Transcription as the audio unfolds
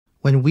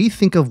When we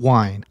think of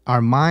wine,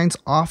 our minds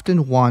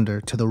often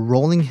wander to the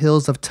rolling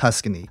hills of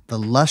Tuscany, the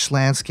lush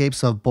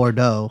landscapes of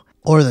Bordeaux,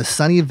 or the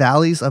sunny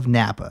valleys of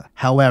Napa.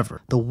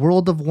 However, the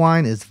world of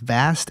wine is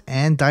vast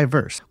and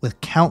diverse,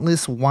 with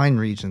countless wine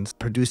regions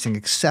producing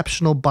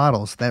exceptional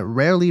bottles that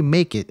rarely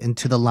make it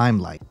into the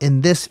limelight.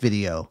 In this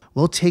video,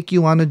 we'll take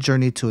you on a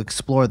journey to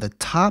explore the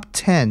top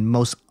 10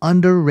 most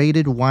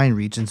underrated wine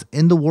regions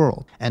in the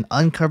world and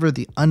uncover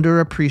the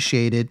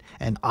underappreciated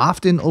and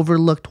often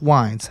overlooked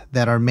wines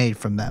that are made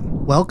from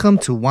them. Welcome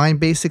to Wine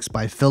Basics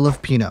by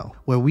Filipino,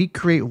 where we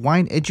create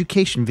wine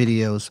education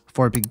videos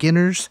for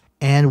beginners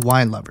and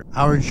wine lovers.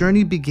 Our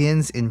journey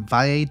begins in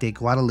Valle de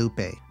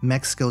Guadalupe,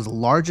 Mexico's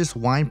largest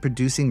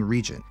wine-producing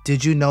region.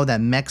 Did you know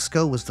that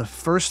Mexico was the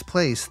first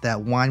place that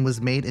wine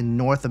was made in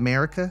North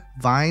America?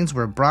 Vines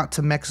were brought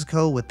to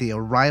Mexico with the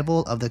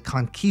arrival of the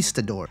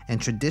conquistador, and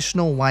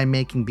traditional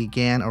winemaking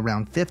began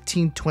around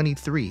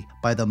 1523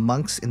 by the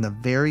monks in the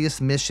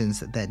various missions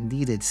that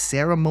needed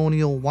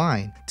ceremonial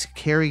wine to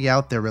carry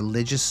out their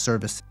religious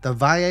service. The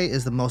Valle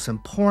is the most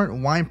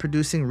important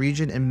wine-producing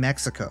region in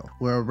Mexico,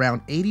 where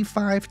around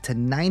 85 to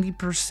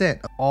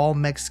 90% of all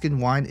Mexican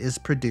wine is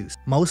produced.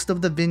 Most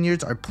of the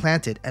vineyards are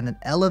planted at an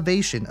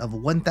elevation of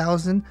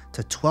 1,000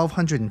 to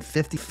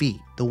 1,250 feet.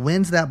 The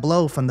winds that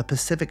blow from the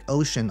Pacific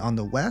Ocean on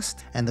the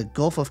west and the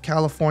Gulf of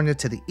California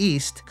to the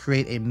east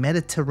create a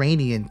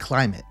Mediterranean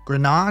climate.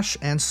 Grenache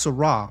and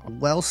Syrah are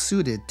well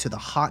suited to the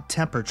hot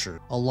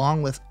temperature,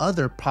 along with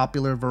other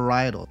popular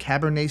varietals: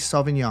 Cabernet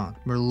Sauvignon,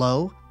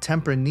 Merlot,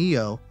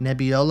 Tempranillo,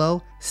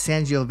 Nebbiolo,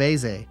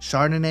 Sangiovese,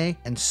 Chardonnay,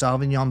 and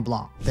Sauvignon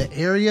Blanc. The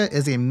area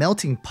is a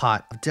melting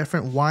pot of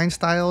different wine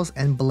styles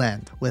and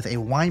blends, with a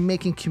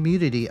winemaking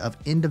community of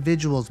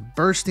individuals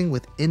bursting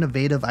with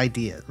innovative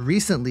ideas.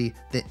 Recently,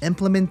 the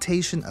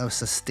implementation of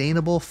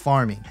sustainable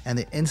farming and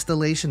the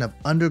installation of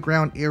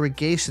underground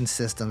irrigation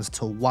systems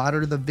to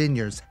water the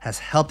vineyards has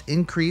helped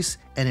increase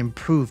and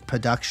improve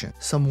production.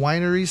 Some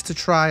wineries to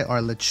try are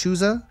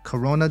Lechuza,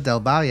 Corona del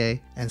Valle,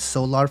 and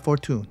Solar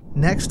Fortune.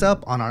 Next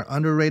up on our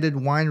underrated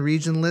wine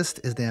region list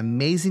is the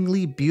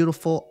amazingly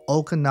beautiful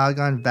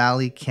Okanagan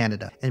Valley,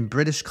 Canada, in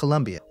British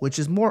Columbia, which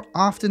is more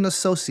often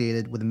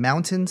associated with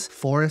mountains,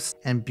 forests,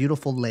 and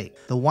beautiful lakes.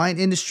 The wine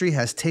industry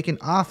has taken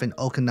off in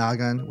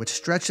Okanagan, which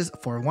stretches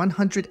for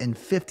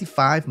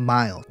 155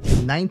 miles.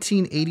 In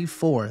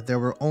 1984, there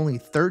were only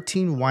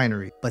 13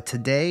 wineries, but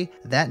today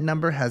that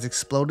number has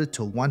exploded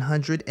to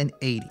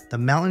 180. The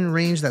mountain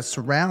range that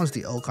surrounds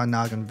the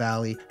Okanagan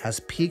Valley has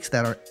peaks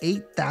that are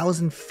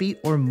 8,000 feet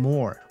or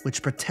more,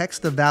 which protects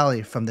the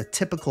valley from the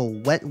typical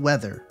wet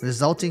weather,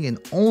 resulting in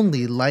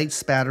only light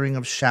spattering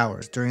of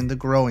showers during the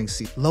growing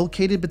season.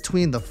 Located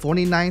between the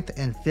 49th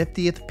and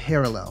 50th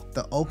parallel,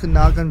 the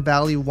Okanagan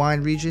Valley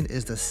wine region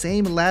is the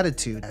same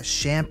latitude as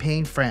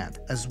Champagne, France,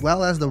 as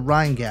well as the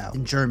Rheingau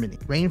in Germany.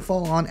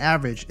 Rainfall on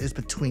average is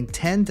between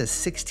 10 to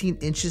 16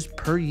 inches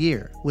per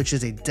year, which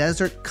is a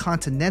desert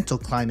continental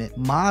climate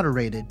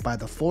moderated by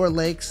the 4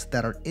 lakes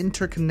that are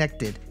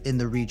interconnected in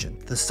the region.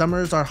 The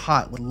summers are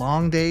hot with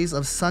long days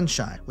of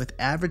sunshine, with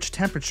average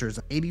temperatures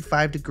of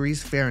 85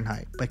 degrees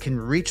Fahrenheit, but can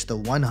reach the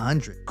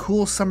 100.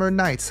 Cool summer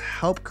nights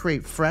help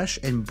create fresh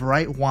and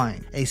bright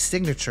wine, a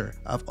signature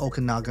of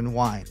Okanagan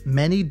wine.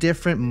 Many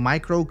different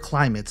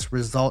microclimates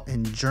result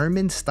in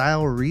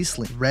German-style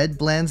Riesling, red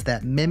blends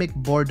that mimic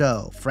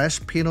Bordeaux, fresh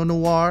Pinot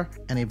Noir,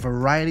 and a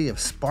variety of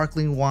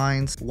sparkling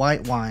wines,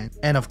 white wine,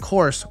 and of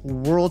course,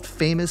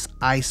 world-famous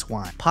ice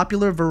wine.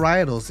 Popular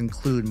varietals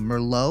include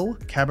Merlot,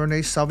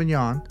 Cabernet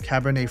Sauvignon,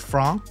 Cabernet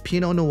Franc,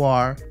 Pinot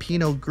Noir,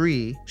 Pinot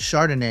Gris,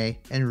 Chardonnay,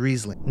 and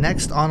Riesling.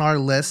 Next on our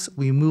list,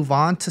 we move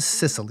on to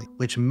Sicily,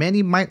 which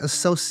many might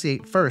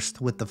associate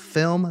first with the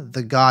film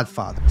The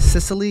Godfather.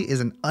 Sicily is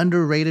an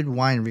underrated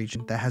wine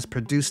region that has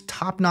produced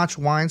top-notch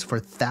wines for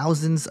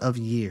thousands of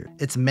years.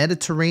 Its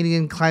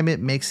Mediterranean climate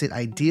makes it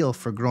ideal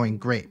for growing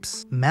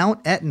grapes.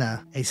 Mount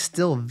Etna, a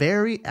still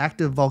very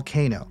active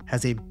volcano,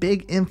 has a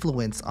big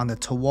influence on the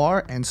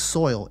terroir and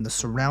soil in the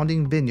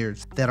surrounding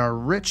vineyards that are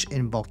rich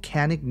in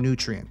volcanic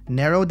nutrients.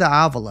 Nero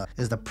d'Avola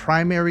is the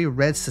primary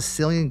red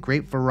Sicilian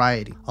grape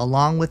variety,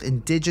 along with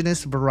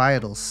indigenous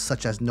varietals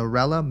such as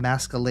Norella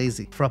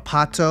Mascalese,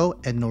 Frappato,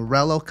 and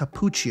Norello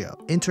Cappuccio.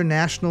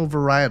 International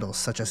varietals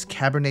such as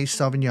Cabernet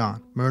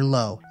Sauvignon,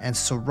 Merlot, and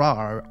Syrah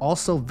are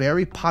also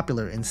very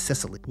popular in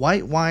Sicily.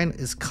 White wine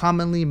is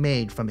commonly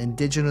made from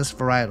indigenous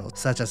varietals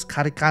such as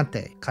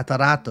Caricante,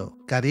 Catarato,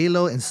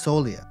 Garillo and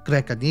Solia,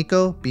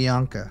 Grecanico,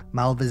 Bianca,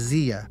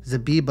 Malvasia,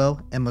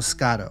 Zabibo, and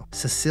Moscato.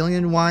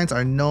 Sicilian wines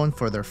are known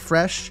for their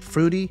fresh,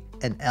 fruity,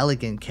 and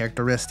elegant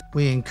characteristics.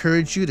 We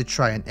encourage you to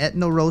try an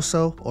Etna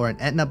Rosso or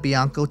an Etna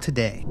Bianco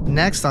today.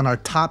 Next on our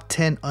top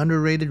 10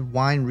 underrated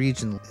wine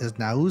region is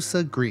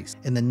Nausa, Greece.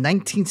 In the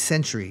 19th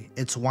century,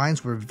 its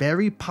wines were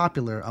very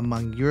popular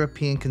among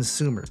European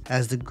consumers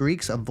as the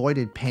Greeks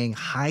avoided paying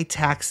high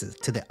taxes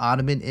to the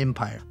Ottoman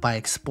Empire by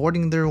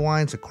exporting their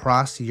wines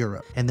across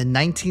Europe. In the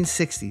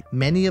 1960s,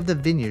 many of the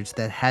vineyards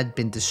that had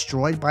been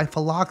destroyed by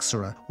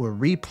phylloxera were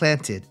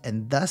replanted,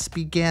 and thus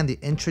began the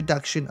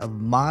introduction of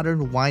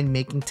modern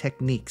winemaking techniques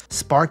techniques,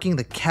 sparking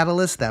the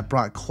catalyst that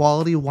brought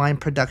quality wine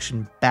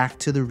production back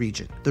to the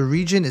region. The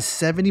region is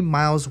 70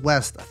 miles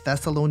west of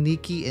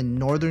Thessaloniki in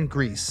northern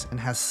Greece and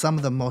has some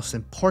of the most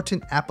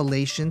important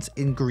appellations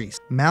in Greece.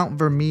 Mount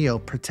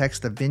Vermio protects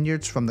the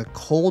vineyards from the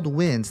cold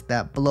winds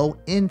that blow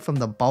in from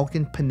the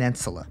Balkan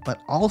Peninsula, but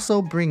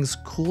also brings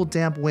cool,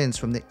 damp winds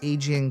from the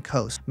Aegean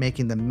coast,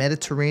 making the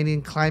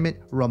Mediterranean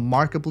climate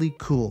remarkably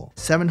cool.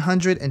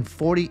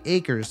 740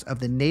 acres of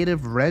the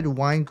native red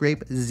wine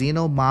grape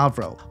Zino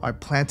Mavro are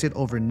planted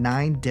over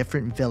 9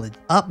 different villages.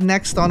 Up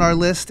next on our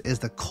list is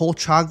the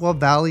Colchagua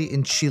Valley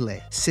in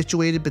Chile,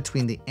 situated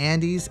between the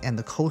Andes and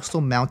the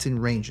coastal mountain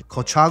ranges.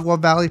 Colchagua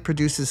Valley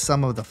produces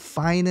some of the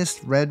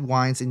finest red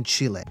wines in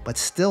Chile, but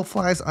still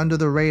flies under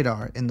the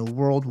radar in the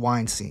world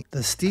wine scene.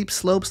 The steep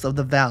slopes of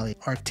the valley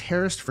are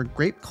terraced for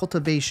grape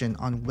cultivation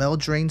on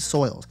well-drained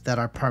soils that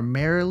are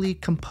primarily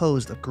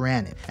composed of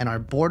granite and are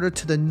bordered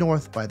to the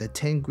north by the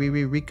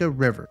Tenguiririca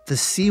River. The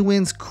sea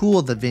winds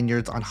cool the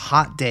vineyards on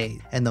hot days,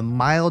 and the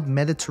mild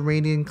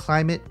Mediterranean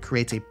climate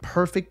creates a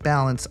perfect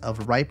balance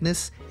of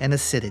ripeness and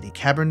acidity.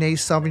 Cabernet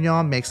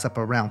Sauvignon makes up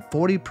around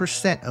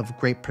 40% of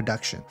grape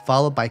production,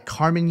 followed by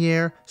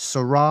Carmenere,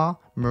 Syrah,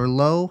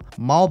 Merlot,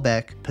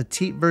 Malbec,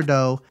 Petit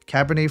Verdot,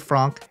 Cabernet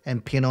Franc,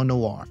 and Pinot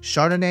Noir.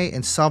 Chardonnay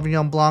and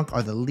Sauvignon Blanc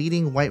are the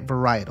leading white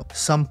varietal.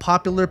 Some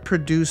popular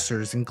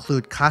producers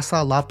include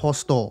Casa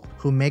l'Apostol,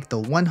 who make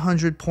the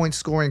 100-point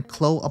scoring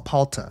Clos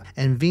Apalta,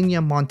 and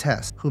Viña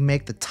Montes, who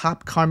make the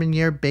top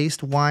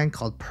Carmenere-based wine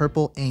called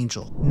Purple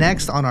Angel.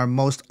 Next on our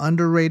most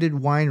underrated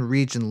wine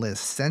region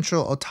list,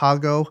 Central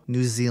Otago,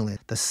 New Zealand,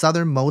 the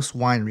southernmost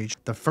wine region.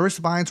 The first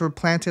vines were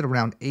planted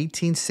around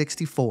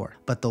 1864,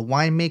 but the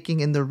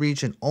winemaking in the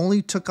region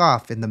only took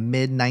off in the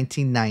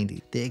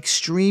mid-1990s. The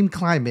extreme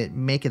climate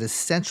make it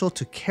essential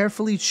to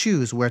carefully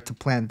choose where to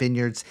plant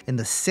vineyards in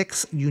the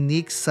 6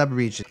 unique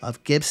subregions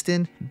of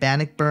Gibbston,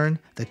 Bannockburn,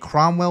 the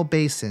Cromwell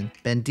Basin,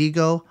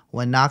 Bendigo,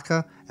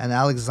 Wanaka, and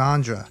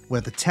Alexandra,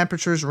 where the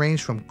temperatures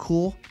range from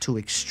cool to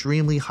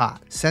extremely hot.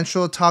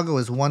 Central Otago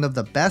is one of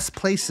the best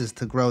places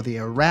to grow the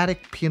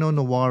erratic Pinot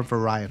Noir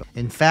varietal.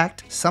 In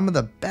fact, some of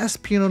the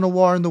best Pinot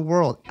Noir in the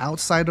world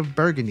outside of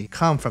Burgundy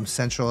come from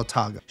Central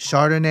Otago.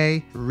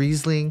 Chardonnay,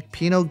 Riesling,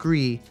 Pinot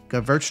Gris,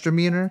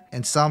 Gewürztraminer,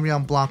 and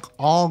Sauvignon Blanc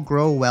all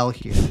grow well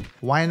here.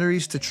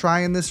 Wineries to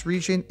try in this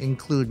region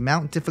include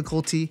Mount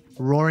Difficulty,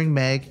 Roaring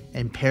Meg,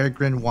 and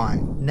Peregrine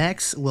Wine.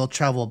 Next, we'll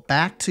travel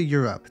back to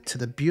Europe to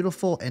the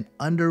beautiful and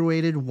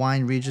underrated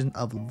wine region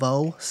of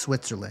Vaud,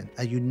 Switzerland,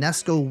 a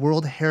UNESCO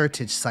World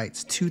Heritage Site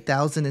since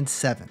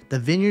 2007. The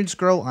vineyards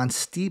grow on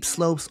steep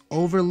slopes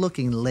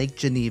overlooking Lake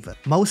Geneva.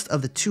 Most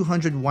of the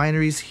 200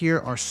 wineries here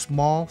are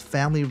small,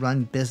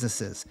 family-run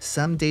businesses,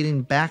 some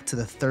dating back to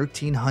the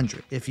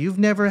 1300s. If you've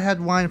never had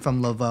wine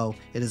from Vaud,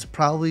 it is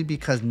probably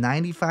because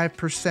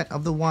 95%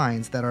 of the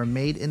wines that are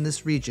made in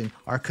this region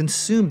are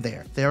consumed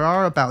there. There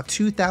are about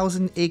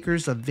 2,000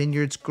 acres of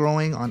vineyards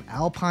growing on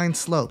alpine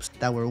slopes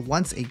that were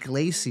once a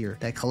glacier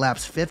that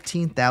collapsed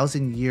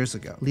 15,000 years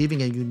ago,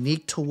 leaving a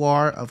unique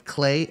terroir of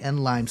clay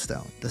and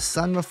limestone. The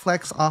sun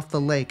reflects off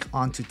the lake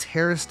onto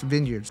terraced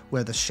vineyards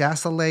where the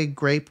Chasselet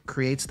grape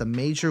creates the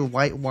major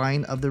white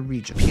wine of the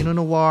region. Pinot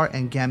Noir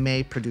and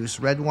Gamay produce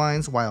red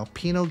wines, while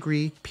Pinot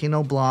Gris,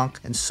 Pinot Blanc,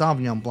 and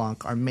Sauvignon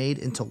Blanc are made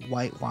into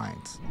white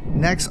wines.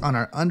 Next on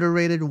our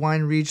underrated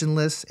wine region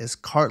list is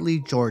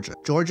Kartli, Georgia.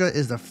 Georgia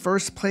is the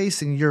first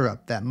place in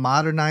Europe that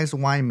modernized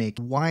winemaking.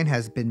 Wine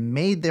has been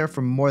made there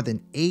for more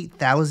than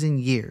 8,000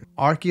 years.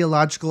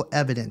 Archaeological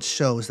evidence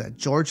shows that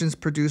Georgians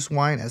produced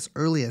wine as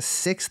early as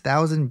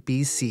 6000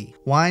 BC.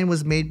 Wine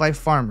was made by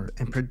farmers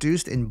and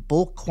produced in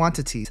bulk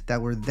quantities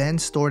that were then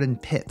stored in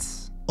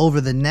pits.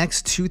 Over the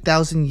next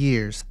 2,000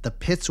 years, the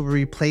pits were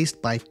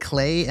replaced by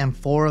clay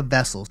amphora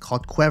vessels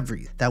called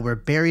qvevri that were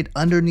buried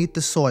underneath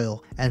the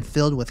soil and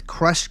filled with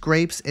crushed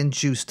grapes and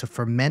juice to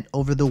ferment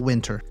over the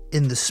winter.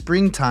 In the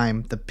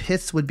springtime, the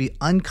pits would be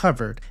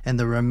uncovered and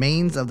the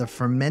remains of the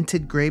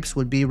fermented grapes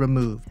would be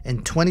removed.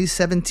 In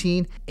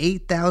 2017,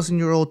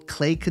 8,000-year-old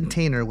clay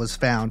container was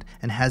found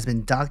and has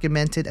been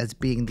documented as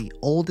being the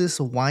oldest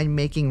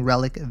winemaking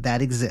relic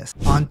that exists.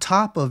 On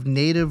top of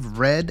native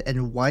red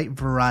and white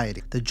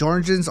variety, the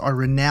Georgians are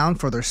renowned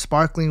for their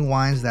sparkling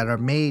wines that are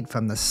made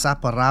from the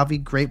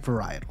Saperavi grape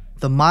varietal.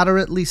 The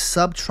moderately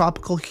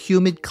subtropical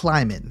humid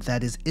climate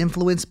that is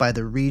influenced by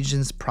the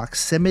region's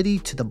proximity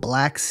to the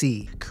Black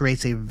Sea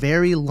creates a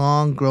very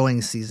long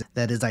growing season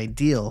that is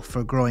ideal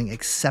for growing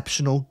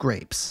exceptional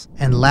grapes.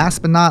 And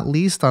last but not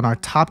least on our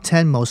top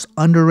 10 most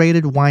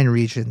underrated wine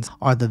regions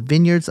are the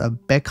vineyards of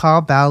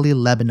Bekaa Valley,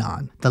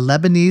 Lebanon. The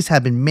Lebanese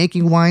have been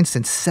making wine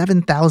since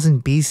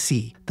 7000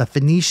 BC. The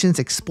Phoenicians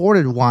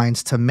exported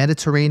wines to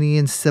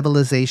Mediterranean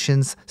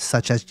civilizations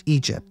such as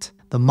Egypt.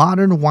 The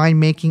modern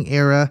winemaking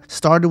era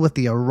started with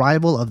the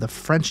arrival of the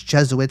French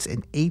Jesuits in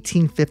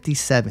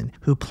 1857,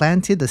 who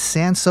planted the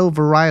Sanso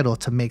varietal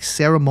to make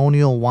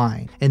ceremonial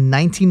wine. In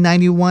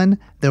 1991,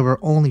 there were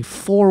only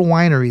 4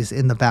 wineries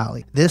in the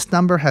valley. This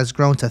number has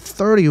grown to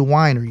 30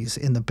 wineries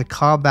in the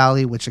Bekaa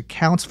Valley, which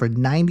accounts for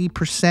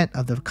 90%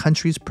 of the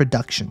country's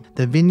production.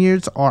 The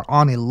vineyards are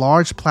on a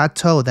large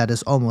plateau that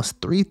is almost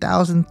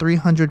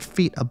 3,300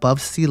 feet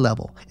above sea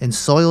level, in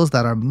soils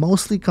that are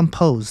mostly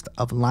composed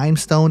of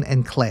limestone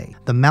and clay.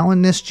 The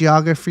mountainous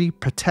geography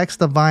protects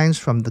the vines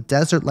from the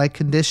desert-like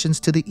conditions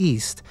to the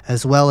east,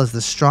 as well as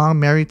the strong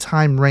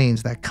maritime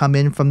rains that come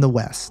in from the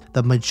west.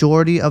 The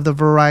majority of the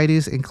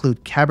varieties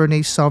include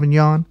Cabernet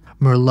Sauvignon,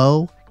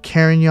 Merlot,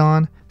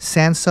 Carignan,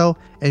 Cinsault,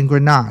 and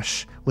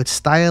Grenache, which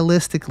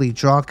stylistically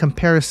draw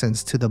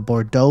comparisons to the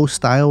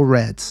Bordeaux-style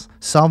reds.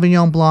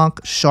 Sauvignon Blanc,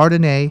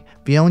 Chardonnay,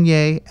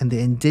 Viognier, and the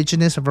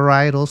indigenous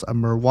varietals of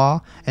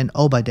Merlot and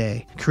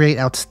Obade create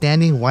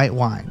outstanding white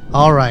wine.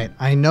 Alright,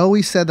 I know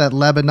we said that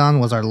Lebanon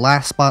was our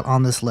last spot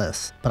on this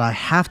list, but I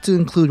have to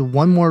include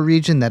one more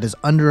region that is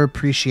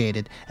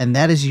underappreciated, and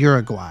that is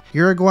Uruguay.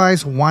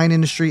 Uruguay's wine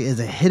industry is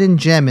a hidden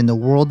gem in the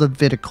world of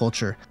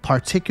viticulture,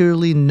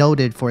 particularly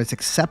noted for its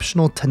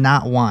exceptional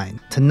Tannat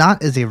wine.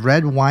 Tannat is a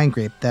red wine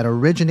grape that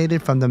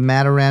originated from the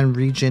Mataran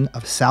region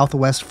of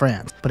southwest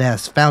France, but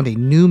has found a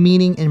new meaning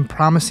and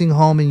promising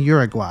home in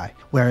Uruguay,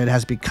 where it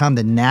has become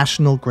the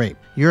national grape.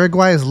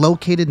 Uruguay is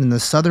located in the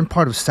southern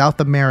part of South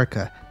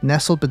America,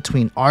 nestled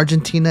between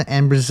Argentina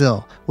and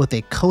Brazil, with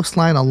a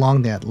coastline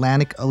along the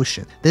Atlantic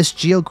Ocean. This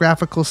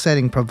geographical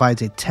setting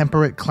provides a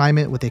temperate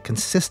climate with a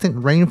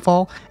consistent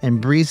rainfall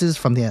and breezes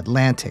from the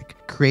Atlantic,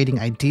 creating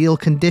ideal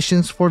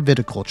conditions for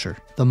viticulture.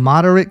 The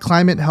moderate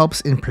climate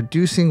helps in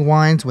producing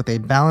wines with a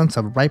balance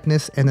of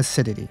ripeness and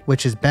acidity,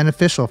 which is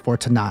beneficial for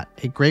Tannat,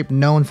 a grape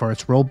known for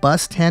its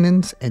robust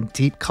tannins and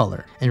deep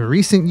color. In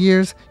recent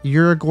years,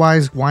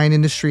 Uruguay's wine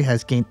industry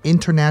has gained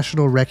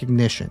international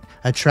recognition,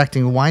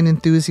 attracting wine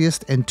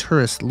enthusiasts and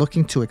tourists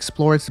looking to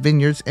explore its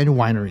vineyards and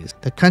wineries.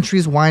 The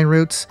country's wine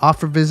routes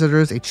offer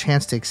visitors a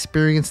chance to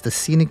experience the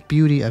scenic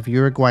beauty of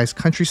Uruguay's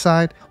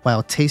countryside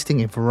while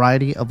tasting a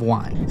variety of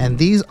wine. And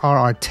these are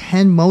our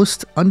 10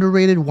 most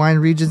underrated wine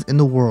regions in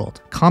the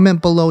world.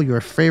 Comment below your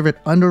favorite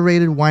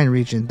underrated wine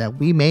region that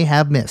we may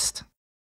have missed.